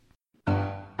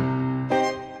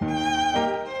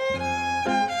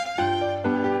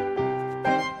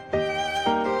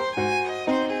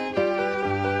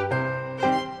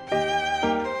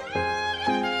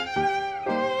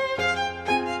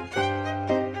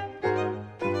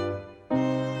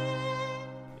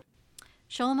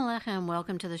Shalom Aleichem and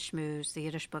welcome to the Shmooze, the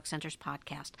Yiddish Book Center's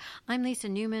podcast. I'm Lisa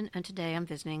Newman, and today I'm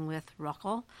visiting with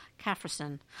Rokhl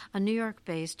Kafrissen, a New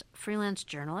York-based freelance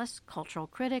journalist, cultural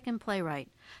critic, and playwright,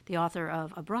 the author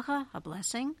of A Bracha, A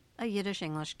Blessing, a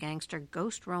Yiddish-English gangster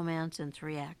ghost romance in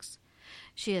 3 acts.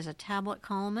 She is a tablet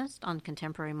columnist on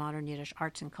contemporary modern Yiddish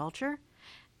arts and culture.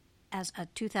 As a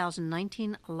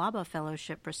 2019 Laba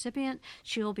Fellowship recipient,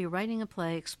 she will be writing a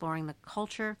play exploring the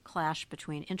culture clash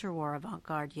between interwar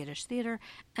avant-garde Yiddish theater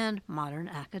and modern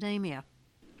academia.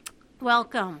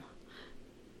 Welcome.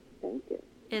 Thank you.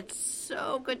 It's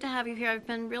so good to have you here. I've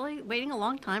been really waiting a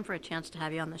long time for a chance to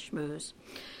have you on the Shmooze.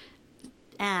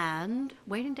 And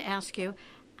waiting to ask you,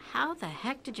 how the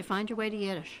heck did you find your way to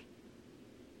Yiddish?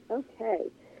 Okay.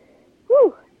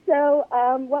 Whew. So,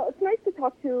 well, it's nice to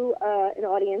talk to an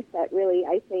audience that really,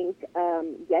 I think,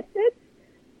 gets it.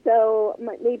 So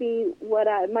maybe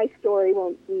my story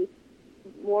won't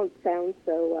sound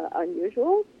so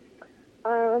unusual.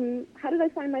 How did I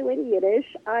find my way to Yiddish?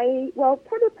 Part of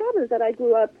the problem is that I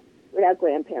grew up without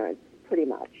grandparents, pretty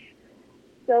much.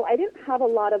 So I didn't have a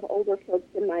lot of older folks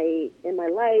in my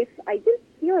life. I didn't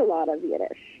hear a lot of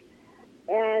Yiddish,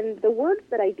 and the words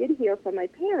that I did hear from my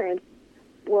parents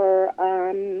were,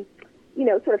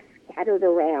 sort of scattered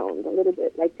around a little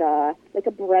bit, like a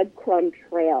breadcrumb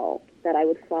trail that I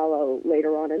would follow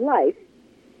later on in life.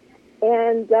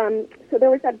 And so there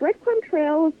was that breadcrumb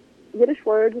trail of Yiddish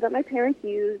words that my parents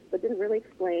used but didn't really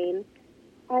explain.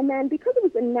 And then because it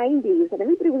was the 90s and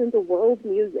everybody was into world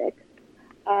music,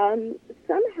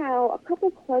 somehow a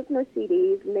couple klezmer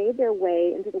CDs made their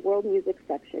way into the world music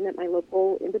section at my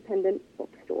local independent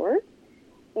bookstore.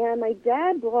 And my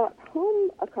dad brought home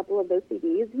a couple of those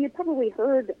CDs. He had probably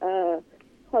heard a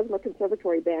klezmer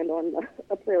conservatory band on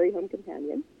a Prairie Home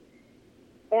Companion.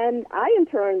 And I, in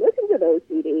turn, listened to those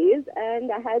CDs,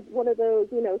 and I had one of those,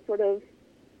 sort of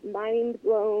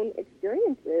mind-blown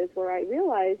experiences where I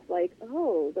realized,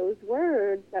 those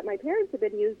words that my parents have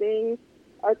been using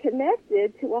are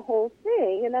connected to a whole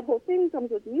thing, and that whole thing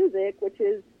comes with music, which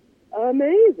is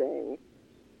amazing.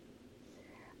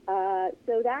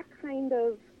 So that kind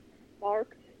of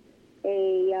sparked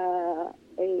a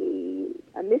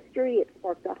mystery. It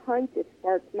sparked a hunt. It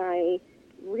sparked my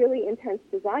really intense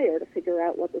desire to figure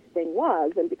out what this thing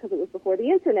was. And because it was before the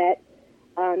internet,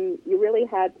 you really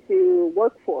had to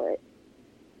work for it.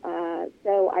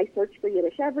 So I searched for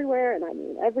Yiddish everywhere, and I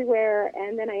mean everywhere.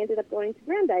 And then I ended up going to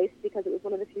Brandeis because it was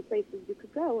one of the few places you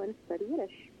could go and study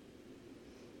Yiddish.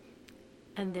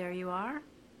 And there you are?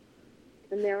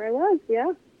 And there I was,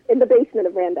 yeah. In the basement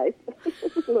of Brandeis,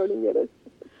 learning Yiddish.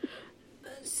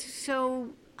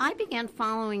 So I began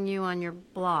following you on your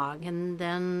blog and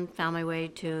then found my way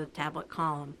to the tablet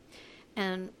column.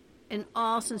 And in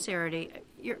all sincerity,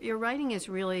 your writing is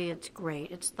really, it's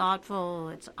great. It's thoughtful.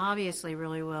 It's obviously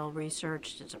really well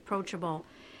researched. It's approachable.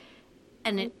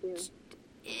 And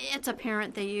it's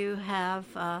apparent that you have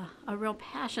a real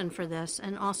passion for this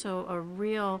and also a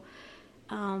real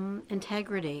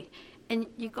integrity. And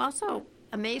you also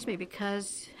amaze me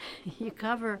because you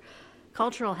cover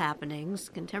cultural happenings,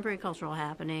 contemporary cultural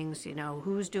happenings,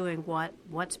 who's doing what,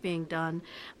 what's being done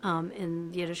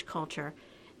in Yiddish culture.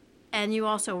 And you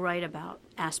also write about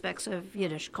aspects of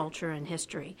Yiddish culture and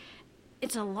history.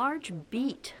 It's a large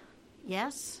beat,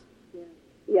 yes?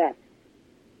 Yes.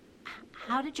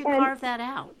 How did you carve that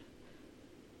out?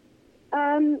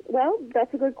 Well,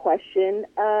 that's a good question.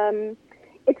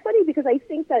 It's funny because I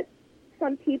think that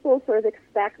some people sort of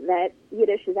expect that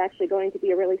Yiddish is actually going to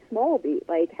be a really small beat.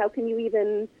 Like, how can you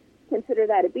even consider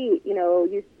that a beat?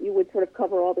 You would sort of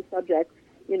cover all the subjects,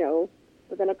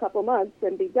 within a couple months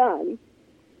and be done.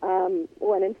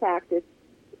 When in fact it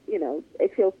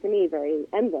feels to me very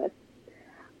endless.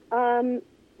 I'm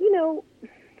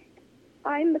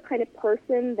the kind of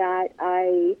person that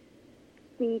I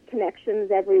see connections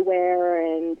everywhere,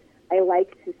 and I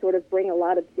like to sort of bring a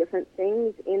lot of different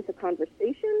things into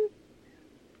conversation.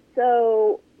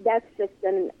 So that's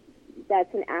an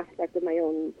aspect of my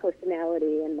own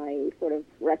personality and my sort of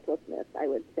recklessness, I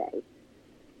would say.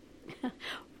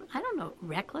 I don't know,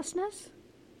 recklessness?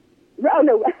 Oh,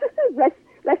 no,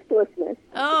 restlessness.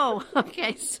 Oh,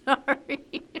 okay, sorry.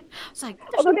 It's like,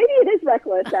 although maybe it is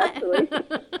reckless, actually.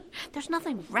 There's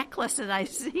nothing reckless that I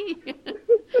see.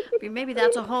 Maybe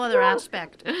that's a whole other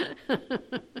aspect.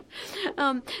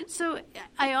 So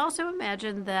I also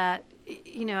imagine that,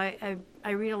 I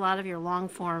read a lot of your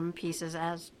long-form pieces,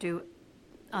 as do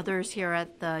others here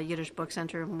at the Yiddish Book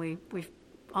Center, and we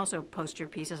also post your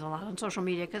pieces a lot on social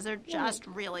media because they're just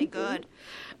really good.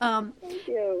 Thank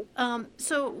you.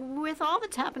 So with all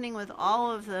that's happening with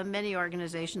all of the many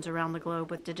organizations around the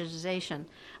globe with digitization,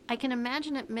 I can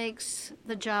imagine it makes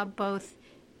the job both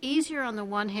easier on the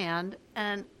one hand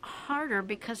and harder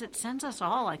because it sends us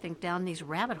all, I think, down these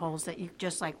rabbit holes that you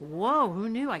just like, whoa, who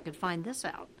knew I could find this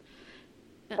out?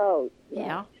 Oh,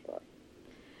 yeah. Sure.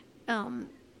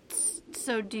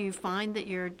 So do you find that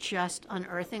you're just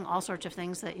unearthing all sorts of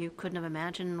things that you couldn't have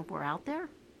imagined were out there?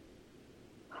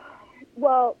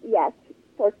 Well, yes,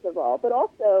 first of all, but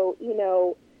also,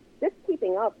 just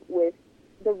keeping up with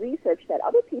the research that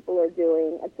other people are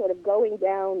doing and sort of going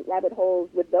down rabbit holes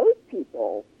with those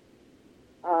people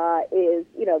is,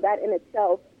 that in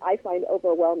itself I find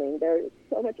overwhelming. There's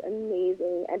so much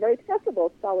amazing and very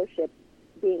accessible scholarship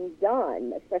being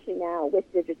done, especially now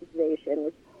with digitization,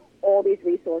 with all these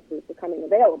resources becoming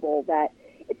available, that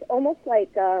it's almost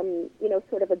like,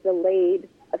 sort of a delayed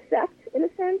effect in a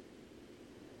sense.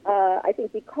 I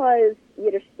think because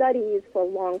Yiddish studies for a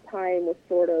long time was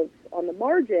sort of on the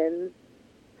margins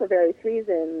for various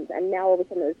reasons, and now all of a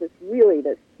sudden there's this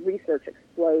research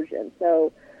explosion.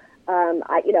 So,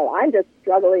 I'm just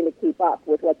struggling to keep up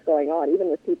with what's going on, even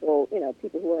with people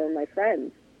who are my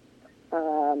friends.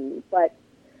 But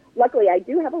luckily, I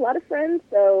do have a lot of friends,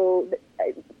 so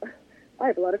I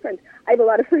have a lot of friends. I have a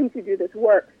lot of friends who do this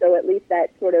work, so at least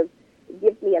that sort of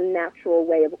gives me a natural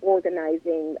way of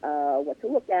organizing what to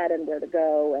look at and where to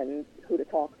go and who to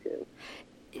talk to.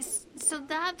 So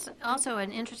that's also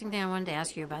an interesting thing I wanted to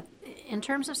ask you about. In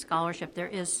terms of scholarship, there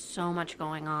is so much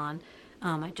going on.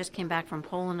 I just came back from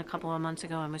Poland a couple of months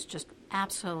ago and was just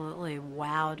absolutely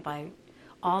wowed by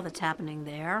all that's happening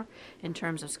there in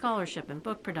terms of scholarship and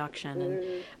book production.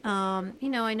 And,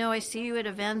 I know I see you at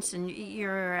events and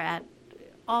you're at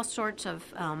all sorts of,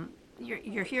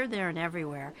 you're here, there, and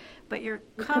everywhere, but you're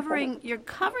covering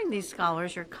these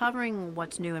scholars, you're covering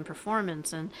what's new in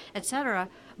performance and et cetera,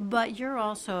 but you're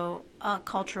also a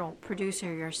cultural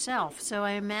producer yourself. So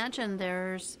I imagine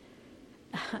there's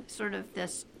sort of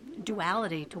this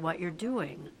duality to what you're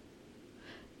doing.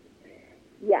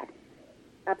 Yes,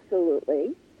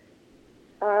 absolutely.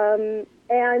 And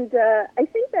I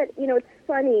think that, it's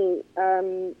funny.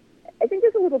 I think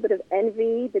there's a little bit of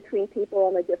envy between people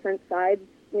on the different sides.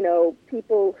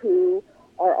 People who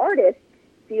are artists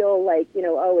feel like,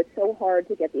 it's so hard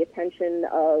to get the attention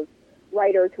of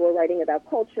writers who are writing about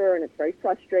culture, and it's very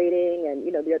frustrating, and,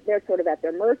 they're sort of at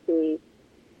their mercy.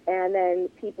 And then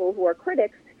people who are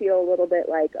critics feel a little bit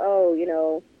like,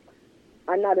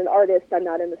 I'm not an artist, I'm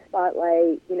not in the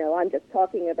spotlight, I'm just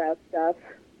talking about stuff.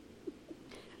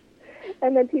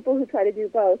 And then people who try to do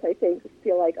both, I think,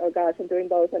 feel like, oh gosh, I'm doing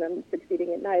both and I'm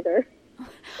succeeding at neither.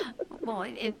 Well,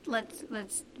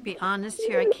 let's be honest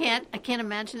here. I can't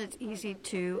imagine it's easy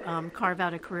to carve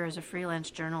out a career as a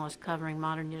freelance journalist covering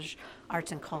modern Yiddish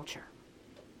arts and culture.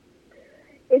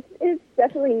 It's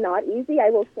definitely not easy. I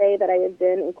will say that I have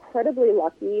been incredibly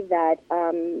lucky that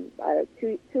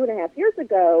 2.5 years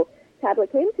ago,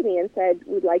 Tablet came to me and said,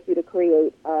 we'd like you to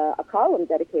create a column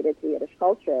dedicated to Yiddish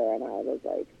culture. And I was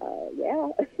like, yeah.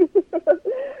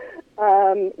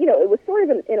 It was sort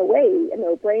of, in a way, a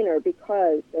no-brainer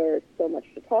because there's so much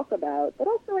to talk about. But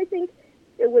also I think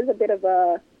it was a bit of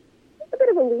a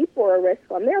leap or a risk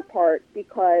on their part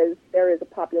because there is a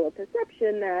popular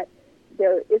perception that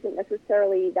there isn't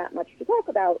necessarily that much to talk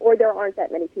about, or there aren't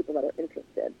that many people that are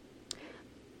interested.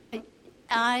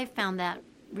 I found that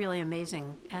really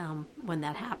amazing when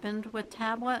that happened with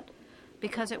Tablet,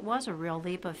 because it was a real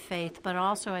leap of faith, but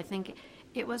also I think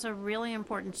it was a really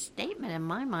important statement in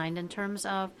my mind in terms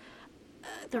of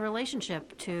the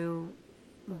relationship to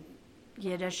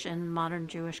Yiddish and modern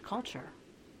Jewish culture.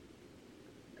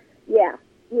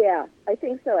 Yeah, I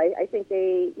think so. I think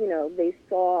they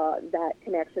saw that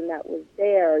connection that was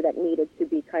there that needed to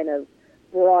be kind of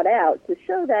brought out to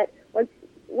show that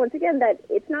once again, that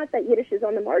it's not that Yiddish is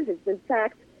on the margins. In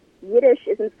fact, Yiddish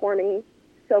is informing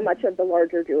so much of the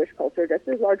larger Jewish culture, just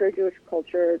as larger Jewish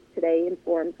culture today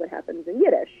informs what happens in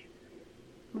Yiddish.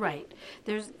 Right.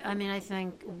 I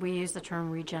think we use the term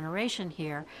regeneration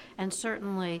here, and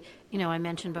certainly, I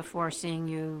mentioned before seeing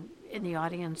you in the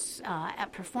audience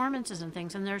at performances and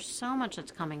things, and there's so much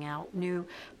that's coming out, new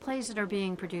plays that are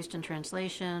being produced in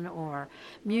translation or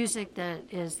music that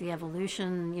is the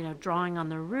evolution, drawing on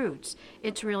the roots.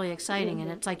 It's really exciting, and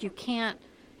it's like you can't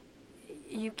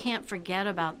forget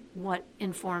about what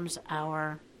informs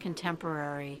our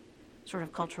contemporary sort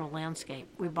of cultural landscape.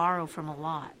 We borrow from a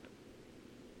lot.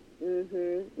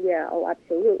 Yeah, oh,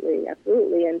 absolutely.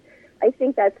 And I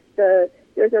think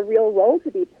there's a real role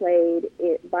to be played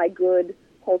by good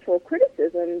cultural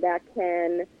criticism that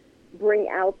can bring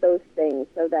out those things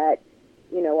so that,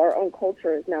 you know, our own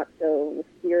culture is not so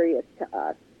mysterious to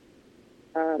us.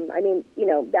 I mean, you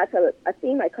know, that's a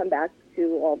theme I come back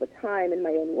to all the time in my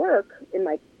own work, in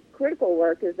my critical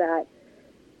work, is that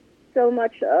so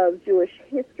much of Jewish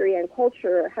history and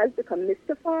culture has become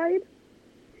mystified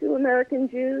to American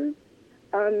Jews,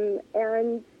 and,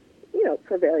 you know,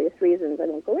 for various reasons I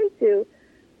won't go into,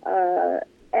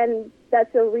 and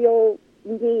that's a real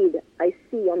need I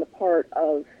see on the part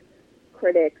of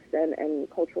critics and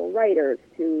cultural writers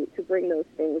to bring those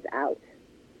things out.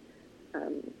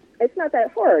 It's not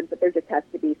that hard, but there just has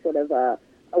to be sort of a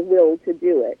will to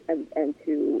do it,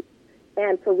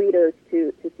 and for readers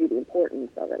to see the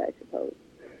importance of it, I suppose.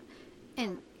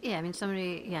 And yeah, I mean,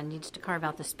 somebody needs to carve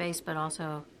out the space, but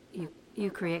also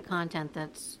you create content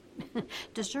that's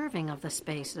deserving of the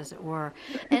space, as it were.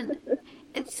 And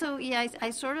so, yeah,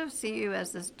 I sort of see you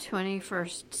as this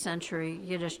 21st century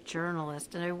Yiddish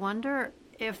journalist, and I wonder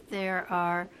if there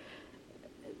are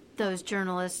those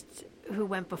journalists who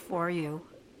went before you,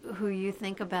 who you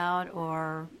think about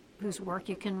or whose work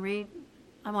you can read.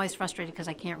 I'm always frustrated because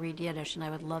I can't read Yiddish, and I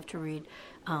would love to read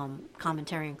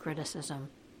commentary and criticism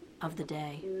of the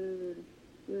day.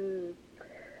 You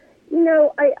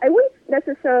know, I wouldn't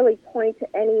necessarily point to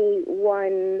any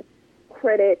one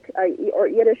critic or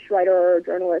Yiddish writer or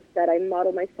journalist that I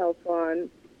model myself on,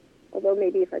 although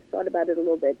maybe if I thought about it a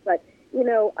little bit. But, you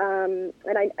know,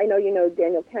 and I know you know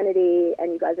Daniel Kennedy,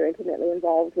 and you guys are intimately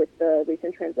involved with the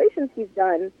recent translations he's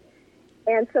done.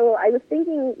 And so I was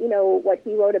thinking, you know, what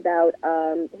he wrote about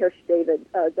Hirsch David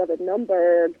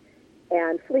Nunberg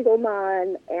and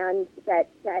Fliegelman, and that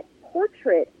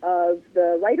portrait of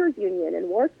the Writers' Union in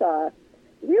Warsaw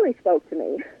really spoke to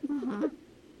me. Mm-hmm.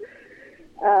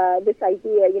 This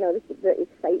idea, you know, the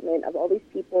excitement of all these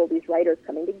people, these writers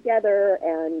coming together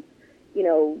and, you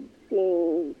know,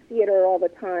 seeing theater all the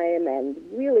time and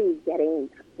really getting,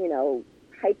 you know,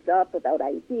 hyped up about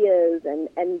ideas, and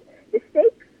the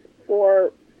stakes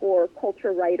for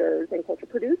culture writers and culture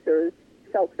producers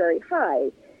felt very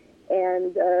high.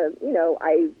 And, you know,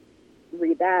 I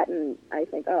read that and I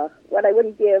think, oh, what I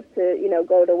wouldn't give to, you know,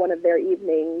 go to one of their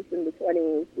evenings in the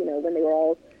 20s, you know, when they were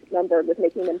all Nunberg was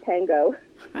making them tango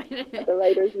at the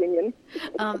Writers' Union.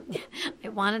 I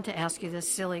wanted to ask you this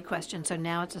silly question, so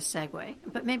now it's a segue,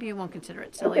 but maybe you won't consider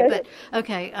it silly. Okay. But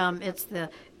okay, it's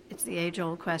the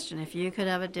age-old question. If you could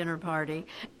have a dinner party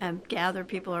and gather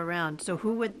people around, so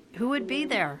who would be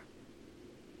there?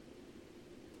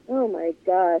 Oh my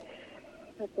gosh,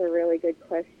 that's a really good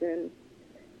question.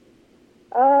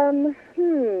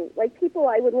 Like people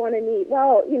I would want to meet.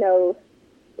 Well, you know,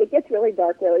 it gets really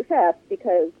dark really fast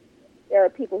because there are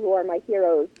people who are my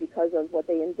heroes because of what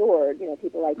they endured. You know,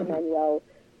 people like Emanuel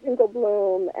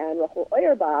Ringelblum and Rokhl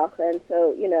Kafrissen, and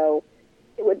so, you know,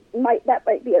 that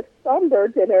might be a somber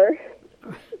dinner.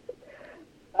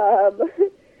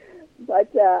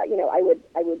 But you know, I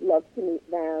would love to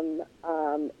meet them.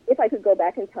 If I could go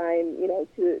back in time, you know,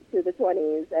 to the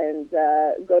 20s and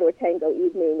go to a tango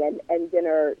evening and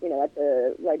dinner, you know, at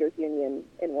the Writers' Union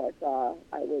in Warsaw,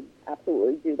 I would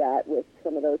absolutely do that with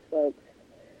some of those folks.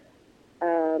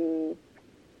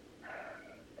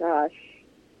 Gosh,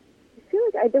 I feel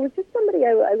like there was just somebody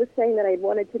I was saying that I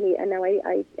wanted to meet, and now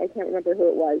I can't remember who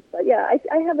it was. But yeah,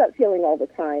 I have that feeling all the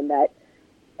time that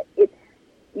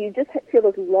you just feel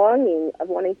this longing of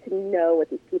wanting to know what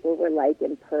these people were like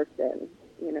in person,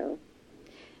 you know,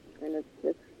 and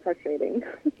it's frustrating.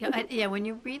 Yeah, when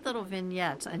you read little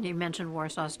vignettes, and you mentioned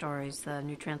Warsaw Stories, the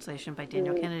new translation by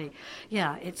Daniel Kennedy,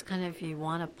 yeah, it's kind of, you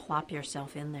want to plop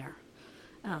yourself in there.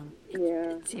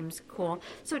 It seems cool.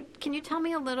 So can you tell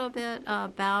me a little bit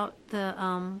about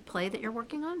the play that you're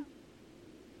working on?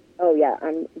 Oh, yeah,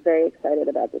 I'm very excited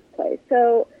about this play.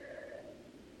 So,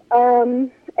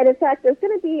 and in fact, there's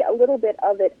going to be a little bit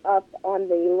of it up on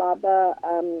the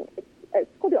LABA. It's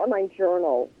called the Online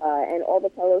Journal, and all the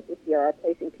fellows this year are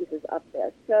placing pieces up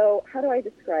there. So how do I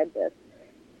describe this?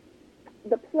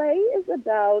 The play is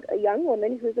about a young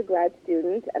woman who's a grad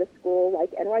student at a school like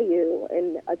NYU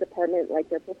in a department like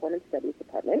their Performance Studies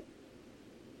department.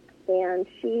 And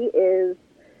she is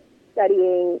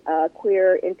studying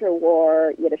queer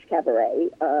interwar Yiddish cabaret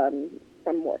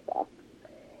from Warsaw.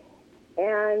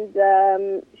 And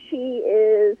she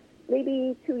is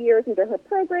maybe 2 years into her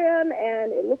program,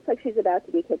 and it looks like she's about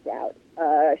to be kicked out.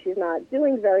 She's not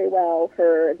doing very well.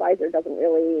 Her advisor doesn't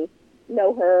really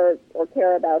know her or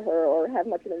care about her or have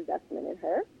much of an investment in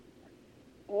her.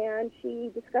 And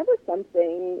she discovers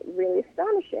something really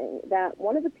astonishing, that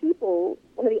one of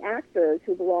the actors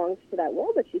who belongs to that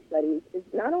world that she studies is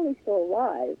not only still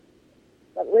alive,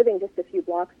 living just a few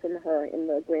blocks from her in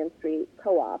the Grand Street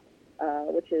Co-op,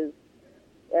 which is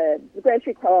the Grand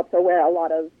Street Co-ops are where a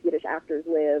lot of Yiddish actors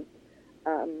lived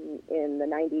in the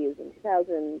 90s and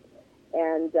 2000s,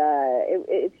 and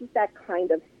it's just that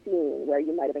kind of scene where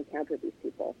you might have encountered these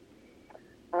people.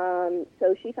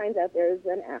 So she finds out there's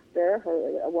an actor,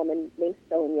 a woman named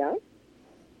Sonia,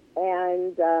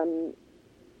 and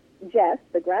Jess,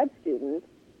 the grad student,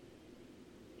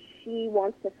 she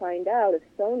wants to find out if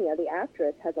Sonia, the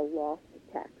actress, has a lost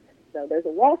text. So there's a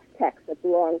lost text that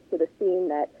belongs to the scene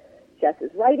that Jess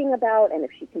is writing about, and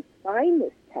if she can find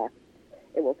this text,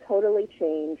 it will totally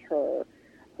change her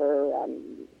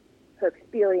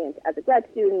experience as a grad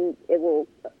student. It will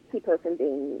keep her from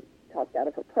being tossed out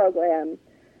of her program.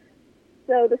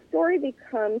 So the story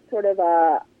becomes sort of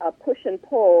a push and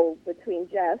pull between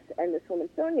Jess and this woman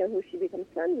Sonia, who she becomes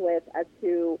friends with, as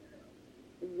to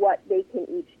what they can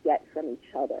each get from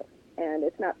each other. And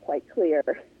it's not quite clear.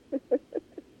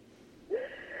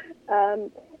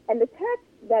 And the text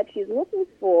that she's looking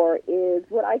for is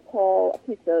what I call a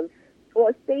piece of, well,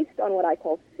 it's based on what I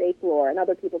call fake lore, and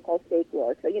other people call fake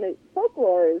lore. So,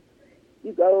 folklore is,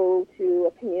 you go to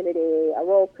a community, a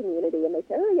rural community, and they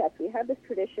say, oh, yes, we have this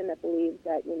tradition that believes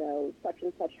that, such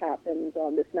and such happens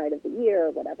on this night of the year,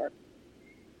 or whatever.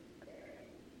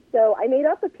 So I made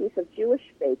up a piece of Jewish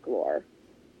fake lore.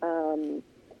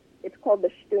 It's called the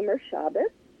Shtumer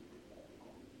Shabbos.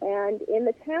 And in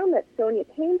the town that Sonia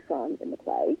came from in the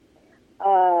play,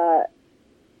 on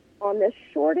the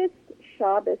shortest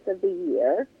Shabbos of the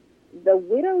year, the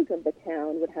widows of the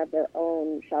town would have their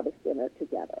own Shabbos dinner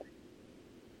together.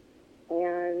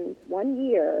 And one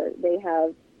year they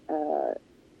have a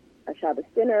Shabbos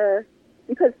dinner,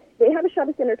 because they have a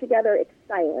Shabbos dinner together. It's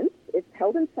silent. It's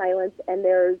held in silence, and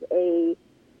there's a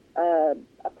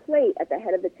plate at the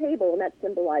head of the table, and that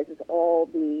symbolizes all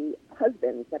the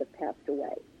husbands that have passed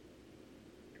away.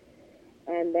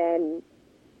 And then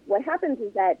what happens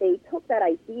is that they took that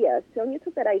idea, Sonia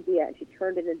took that idea, and she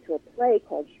turned it into a play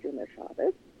called Shtumer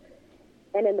Shabbos.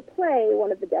 And in the play,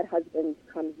 one of the dead husbands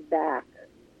comes back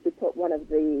to put one of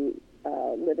the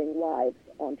living wives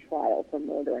on trial for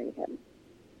murdering him.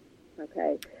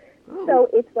 Okay? Ooh. So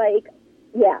it's like,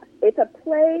 it's a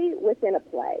play within a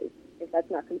play, if that's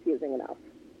not confusing enough.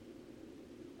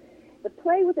 The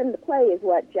play within the play is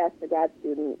what Jess, the grad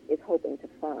student, is hoping to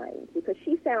find, because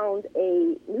she found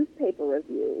a newspaper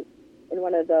review in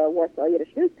one of the Warsaw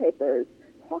Yiddish newspapers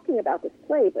talking about this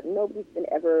play, but nobody's been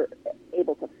ever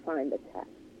able to find the text.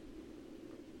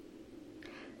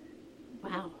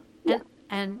 Wow. Yeah.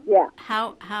 And yeah.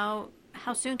 How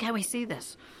soon can we see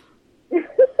this?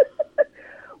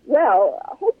 Well,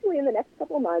 hopefully in the next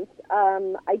couple of months.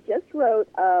 I just wrote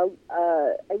I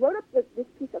wrote up this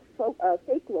piece of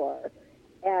fake lore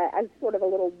as sort of a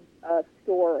little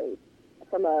story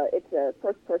it's a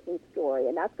first-person story,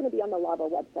 and that's going to be on the Lava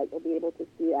website. You'll be able to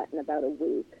see that in about a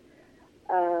week.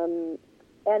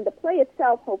 And the play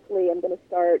itself, hopefully, I'm going to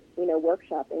start,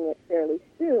 workshopping it fairly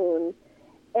soon.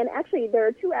 And actually, there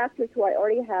are two actors who I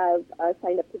already have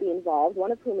signed up to be involved,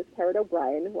 one of whom is Karen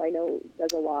O'Brien, who I know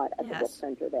does a lot at the book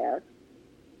center there.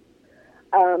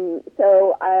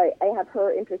 So I have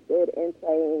her interested in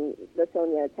playing the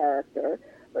Sonia character.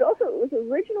 But also, it was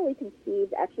originally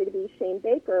conceived, actually, to be Shane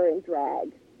Baker in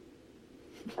drag.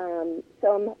 So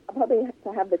I'm hoping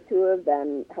to have the two of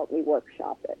them help me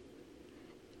workshop it.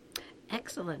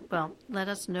 Excellent. Well, let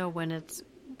us know when it's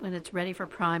ready for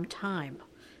prime time.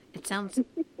 It sounds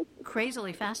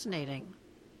crazily fascinating,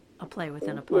 a play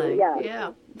within a play.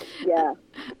 Yeah.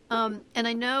 And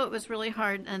I know it was really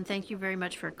hard, and thank you very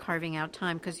much for carving out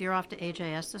time, because you're off to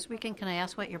AJS this weekend. Can I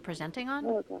ask what you're presenting on?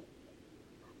 Okay.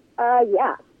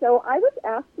 Yeah. So I was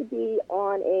asked to be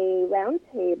on a round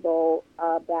table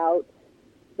about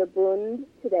the Bund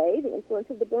today, the influence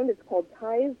of the Bund. It's called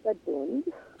Ties the Bund.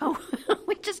 Oh,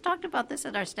 we just talked about this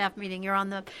at our staff meeting. You're on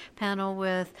the panel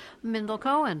with Mindel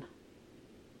Cohen.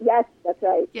 Yes, that's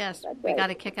right. Yes, that's we right. got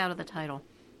a kick out of the title.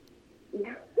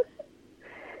 Yeah.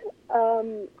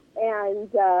 And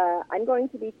I'm going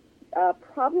to be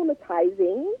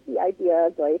problematizing the idea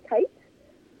of Deutschkeit.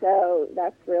 So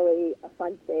that's really a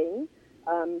fun thing,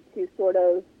 to sort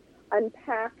of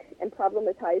unpack and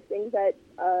problematize things that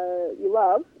you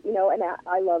love, and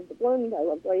I love the Bund, I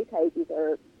love Deutschkeit. These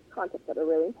are concepts that are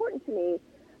really important to me.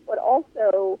 But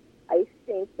also, I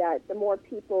think that the more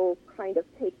people kind of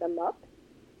take them up,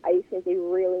 I think they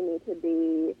really need to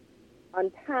be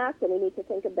unpacked, and we need to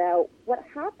think about what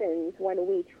happens when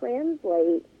we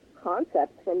translate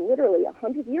concepts from literally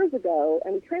 100 years ago,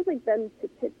 and we translate them to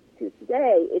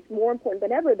today. It's more important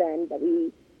than ever then that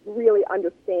we really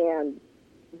understand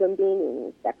the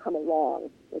meanings that come along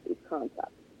with these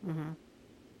concepts. Mm-hmm.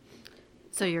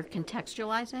 So you're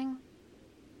contextualizing?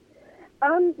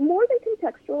 More than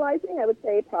contextualizing, I would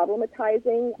say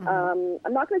problematizing. Mm-hmm.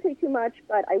 I'm not going to say too much,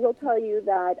 but I will tell you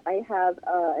that I have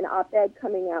an op-ed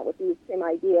coming out with these same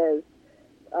ideas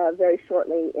very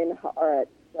shortly in Haaretz,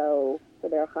 so for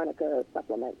their Hanukkah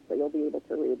supplement, so you'll be able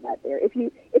to read that there. If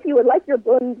you would like your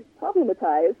Bund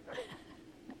problematized.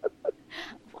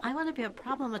 I want to be a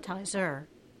problematizer.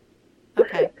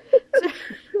 Okay.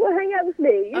 Well, hang out with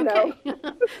me, you know.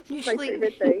 Usually, my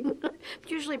favorite thing.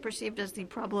 Usually perceived as the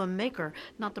problem maker,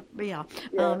 not the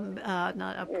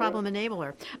not a problem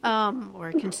enabler or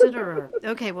a considerer.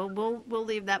 Okay, well, we'll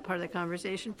leave that part of the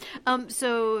conversation.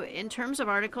 So, in terms of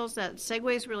articles, that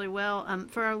segues really well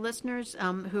for our listeners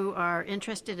who are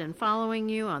interested in following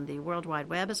you on the World Wide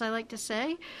Web, as I like to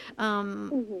say.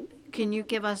 Can you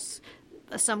give us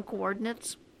some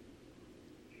coordinates?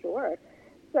 Sure.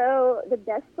 So the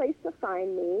best place to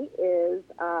find me is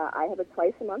I have a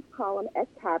twice-a-month column at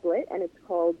Tablet, and it's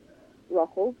called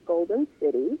Rokhl's Golden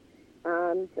City,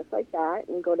 just like that.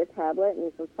 And go to Tablet, and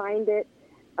you can find it.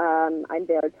 I'm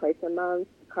there twice a month,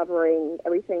 covering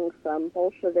everything from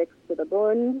Bolsheviks to the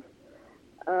Bund,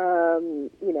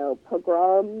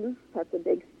 pogroms. That's a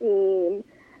big theme.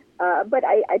 But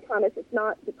I promise it's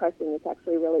not depressing. It's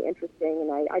actually really interesting,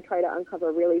 and I try to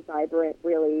uncover really vibrant,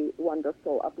 really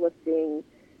wonderful, uplifting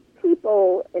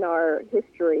people in our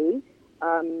history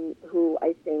who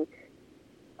I think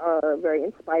are very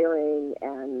inspiring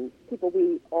and people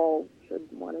we all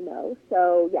should want to know.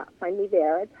 So, yeah, find me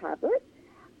there at Tablet.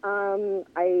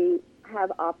 I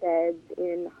have op-eds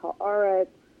in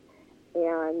Haaretz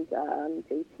and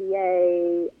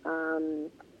JTA.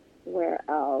 Where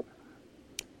else?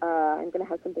 I'm going to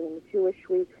have something in the Jewish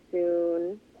Week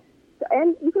soon. So,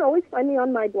 and you can always find me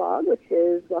on my blog, which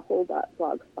is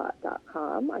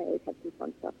rokhl.blogspot.com. I always have some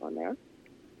fun stuff on there.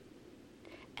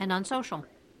 And on social?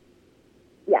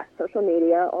 Yeah, social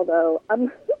media, although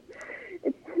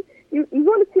you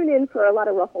want to tune in for a lot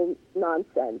of Rokhl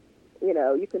nonsense.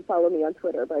 You can follow me on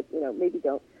Twitter, but, maybe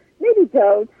don't. Maybe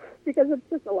don't, because it's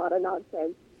just a lot of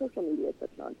nonsense. Social media is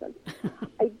such nonsense.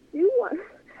 I do want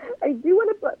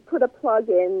to put a plug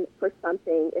in for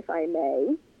something, if I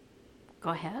may. Go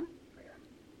ahead.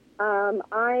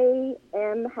 I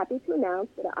am happy to announce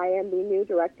that I am the new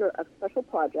director of special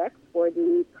projects for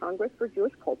the Congress for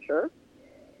Jewish Culture,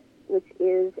 which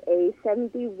is a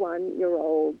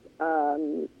 71-year-old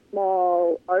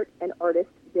small art and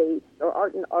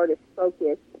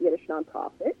artist-focused Yiddish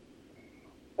nonprofit.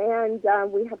 And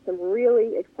we have some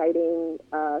really exciting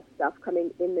stuff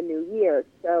coming in the new year.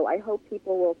 So I hope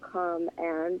people will come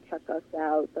and check us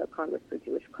out, the Congress for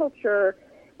Jewish Culture.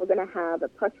 We're going to have a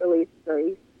press release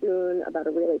very soon about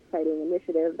a really exciting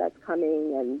initiative that's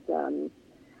coming. And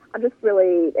I'm just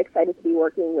really excited to be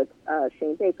working with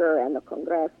Shane Baker and the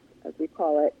Congress, as we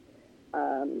call it,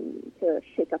 to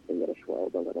shake up the Yiddish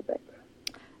world a little bit.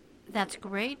 That's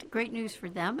great. Great news for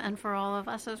them and for all of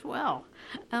us as well.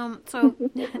 So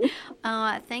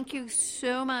thank you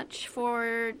so much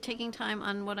for taking time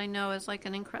on what I know is like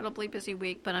an incredibly busy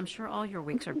week, but I'm sure all your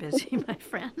weeks are busy, my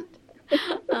friend.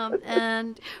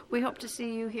 And we hope to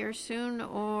see you here soon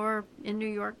or in New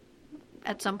York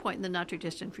at some point in the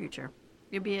not-too-distant future.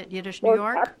 You'll be at Yiddish New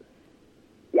York?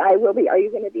 Yeah, I will be. Are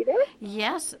you going to be there?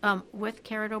 Yes, with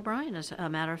Carrot O'Brien, as a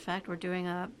matter of fact. We're doing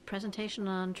a presentation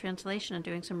on translation and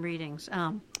doing some readings.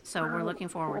 So we're looking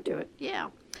forward to it. Yeah.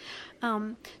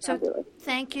 So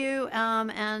thank you,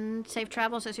 and safe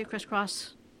travels as you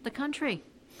crisscross the country.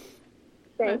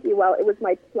 Thank you. Well, it was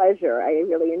my pleasure. I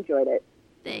really enjoyed it.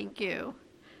 Thank you.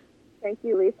 Thank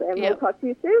you, Lisa. And we'll talk to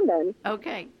you soon then.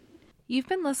 Okay. You've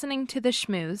been listening to The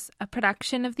Shmooze, a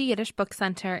production of the Yiddish Book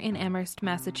Center in Amherst,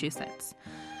 Massachusetts.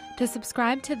 To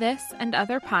subscribe to this and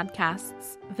other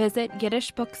podcasts, visit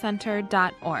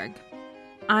yiddishbookcenter.org.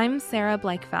 I'm Sarah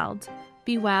Blakefeld.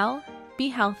 Be well, be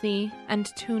healthy, and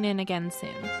tune in again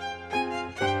soon.